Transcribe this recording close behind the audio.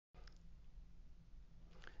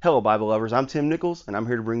Hello, Bible lovers. I'm Tim Nichols, and I'm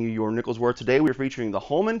here to bring you your Nichols Word. Today, we're featuring the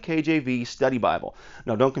Holman KJV Study Bible.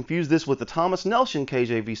 Now, don't confuse this with the Thomas Nelson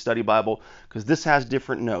KJV Study Bible, because this has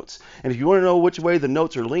different notes. And if you want to know which way the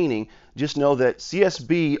notes are leaning, just know that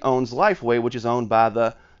CSB owns Lifeway, which is owned by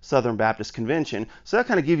the Southern Baptist Convention. So that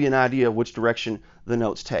kind of gives you an idea of which direction the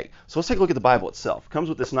notes take. So let's take a look at the Bible itself. It comes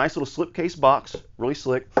with this nice little slipcase box, really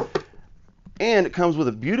slick. And it comes with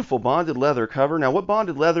a beautiful bonded leather cover. Now, what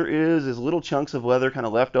bonded leather is little chunks of leather kind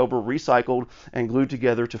of left over, recycled, and glued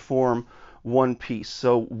together to form one piece.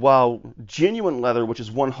 So while genuine leather, which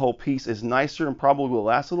is one whole piece, is nicer and probably will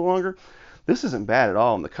last a little longer, this isn't bad at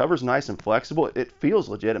all. And the cover's nice and flexible. It feels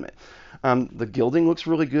legitimate. The gilding looks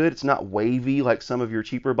really good. It's not wavy like some of your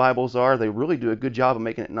cheaper Bibles are. They really do a good job of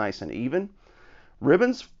making it nice and even.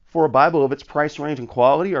 Ribbons for a Bible of its price range and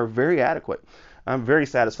quality are very adequate. I'm very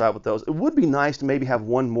satisfied with those. It would be nice to maybe have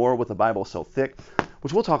one more with a Bible so thick,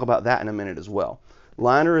 which we'll talk about that in a minute as well.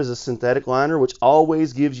 Liner is a synthetic liner, which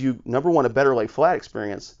always gives you, number one, a better lay flat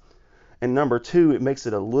experience, and number two, it makes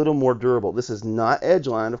it a little more durable. This is not edge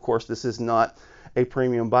line. Of course, this is not a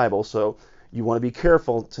premium Bible, so you want to be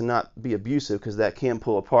careful to not be abusive because that can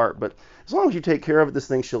pull apart. But as long as you take care of it, this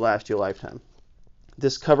thing should last you a lifetime.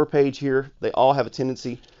 This cover page here, they all have a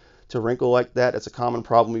tendency to wrinkle like that. It's a common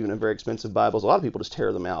problem even in very expensive Bibles. A lot of people just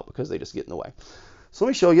tear them out because they just get in the way. So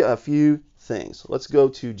let me show you a few things. Let's go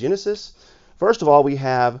to Genesis. First of all, we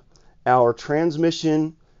have our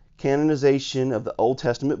transmission canonization of the Old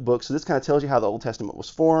Testament books. So this kind of tells you how the Old Testament was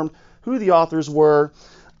formed, who the authors were.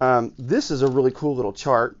 This is a really cool little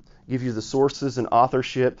chart. Gives you the sources and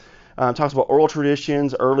authorship. Talks about oral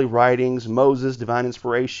traditions, early writings, Moses, divine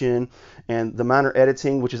inspiration, and the minor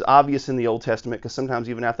editing, which is obvious in the Old Testament because sometimes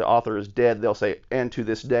even after the author is dead, they'll say, and to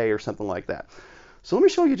this day, or something like that. So let me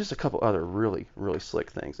show you just a couple other really, really slick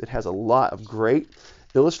things. It has a lot of great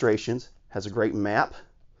illustrations, has a great map.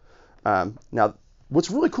 Now, what's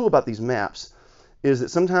really cool about these maps is that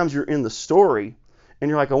sometimes you're in the story and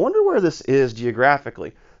you're like, I wonder where this is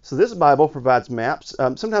geographically. So this Bible provides maps.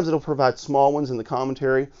 Sometimes it'll provide small ones in the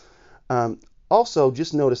commentary. Also,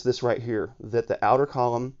 just notice this right here, that the outer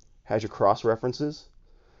column has your cross references.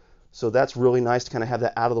 So that's really nice to kind of have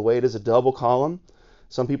that out of the way. It is a double column.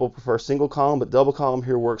 Some people prefer single column, but double column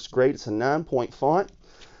here works great. It's a 9-point font.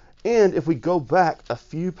 And if we go back a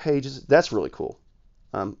few pages, that's really cool.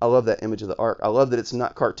 I love that image of the ark. I love that it's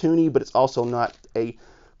not cartoony, but it's also not a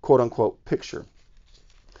quote-unquote picture.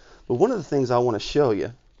 But one of the things I want to show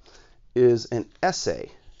you is an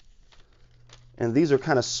essay. And these are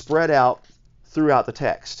kind of spread out throughout the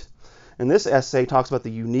text. And this essay talks about the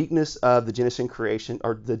uniqueness of the Genesis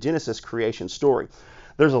creation story.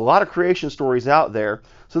 There's a lot of creation stories out there.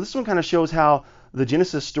 So this one kind of shows how the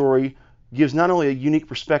Genesis story gives not only a unique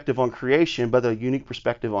perspective on creation, but a unique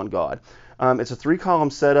perspective on God. It's a 3-column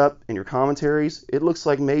setup in your commentaries. It looks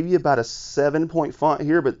like maybe about a 7-point font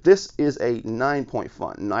here, but this is a 9-point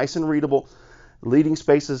font. Nice and readable. Leading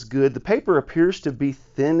space is good. The paper appears to be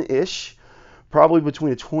thin-ish, probably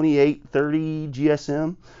between a 28-30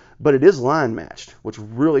 GSM, but it is line matched, which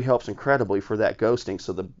really helps incredibly for that ghosting.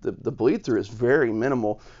 So the bleed through is very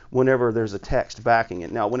minimal whenever there's a text backing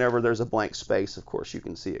it. Now, whenever there's a blank space, of course, you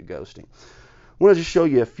can see it ghosting. I want to just show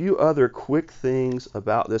you a few other quick things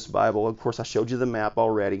about this Bible. Of course, I showed you the map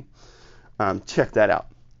already. Check that out.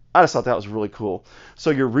 I just thought that was really cool. So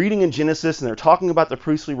you're reading in Genesis, and they're talking about the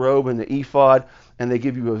priestly robe and the ephod, and they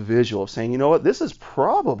give you a visual of saying, you know what, this is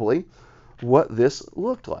probably what this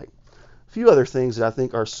looked like. A few other things that I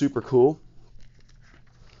think are super cool.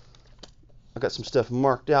 I got some stuff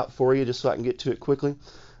marked out for you just so I can get to it quickly.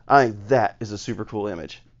 I think that is a super cool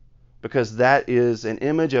image because that is an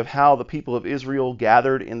image of how the people of Israel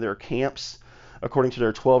gathered in their camps according to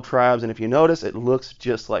their 12 tribes. And if you notice, it looks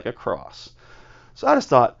just like a cross. So I just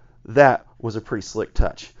thought that was a pretty slick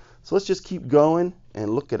touch. So let's just keep going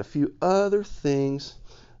and look at a few other things.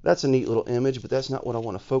 That's a neat little image, but that's not what I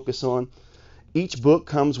want to focus on. Each book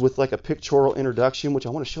comes with like a pictorial introduction, which I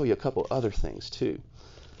want to show you a couple other things too.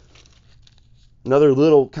 Another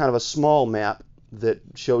little kind of a small map that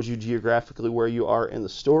shows you geographically where you are in the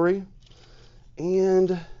story.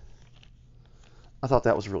 And I thought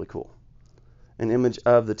that was really cool. An image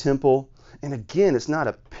of the temple. And again, it's not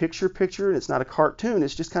a picture, and it's not a cartoon.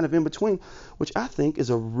 It's just kind of in between, which I think is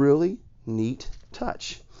a really neat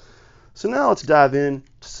touch. So now let's dive into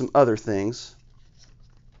some other things.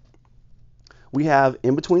 We have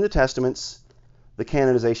in between the Testaments, the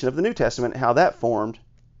canonization of the New Testament, how that formed,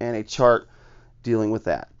 and a chart dealing with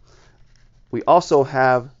that. We also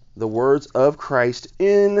have the words of Christ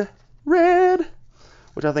in red,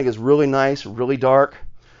 which I think is really nice, really dark,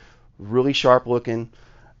 really sharp looking.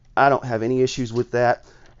 I don't have any issues with that.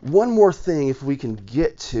 One more thing, if we can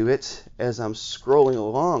get to it as I'm scrolling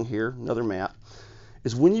along here, another map,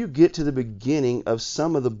 is when you get to the beginning of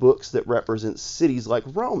some of the books that represent cities like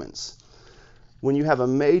Romans. When you have a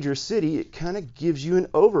major city, it kind of gives you an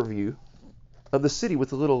overview of the city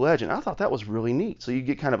with a little legend. I thought that was really neat. So you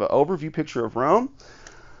get kind of an overview picture of Rome.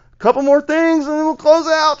 A couple more things and then we'll close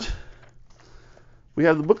out. We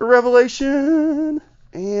have the book of Revelation,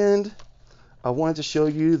 and I wanted to show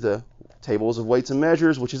you the tables of weights and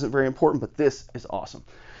measures, which isn't very important, but this is awesome.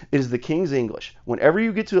 It is the King's English. Whenever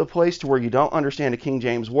you get to a place to where you don't understand a King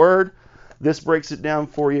James word, this breaks it down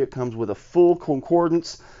for you. It comes with a full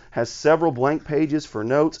concordance, has several blank pages for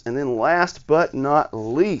notes, and then last but not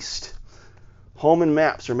least, Holman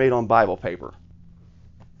maps are made on Bible paper.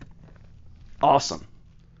 Awesome.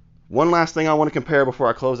 One last thing I want to compare before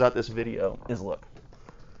I close out this video is look.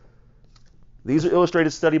 These are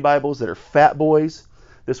illustrated study Bibles that are fat boys.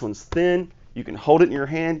 This one's thin. You can hold it in your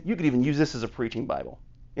hand. You could even use this as a preaching Bible.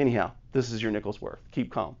 Anyhow, this is your nickel's worth.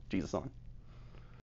 Keep calm. Jesus on.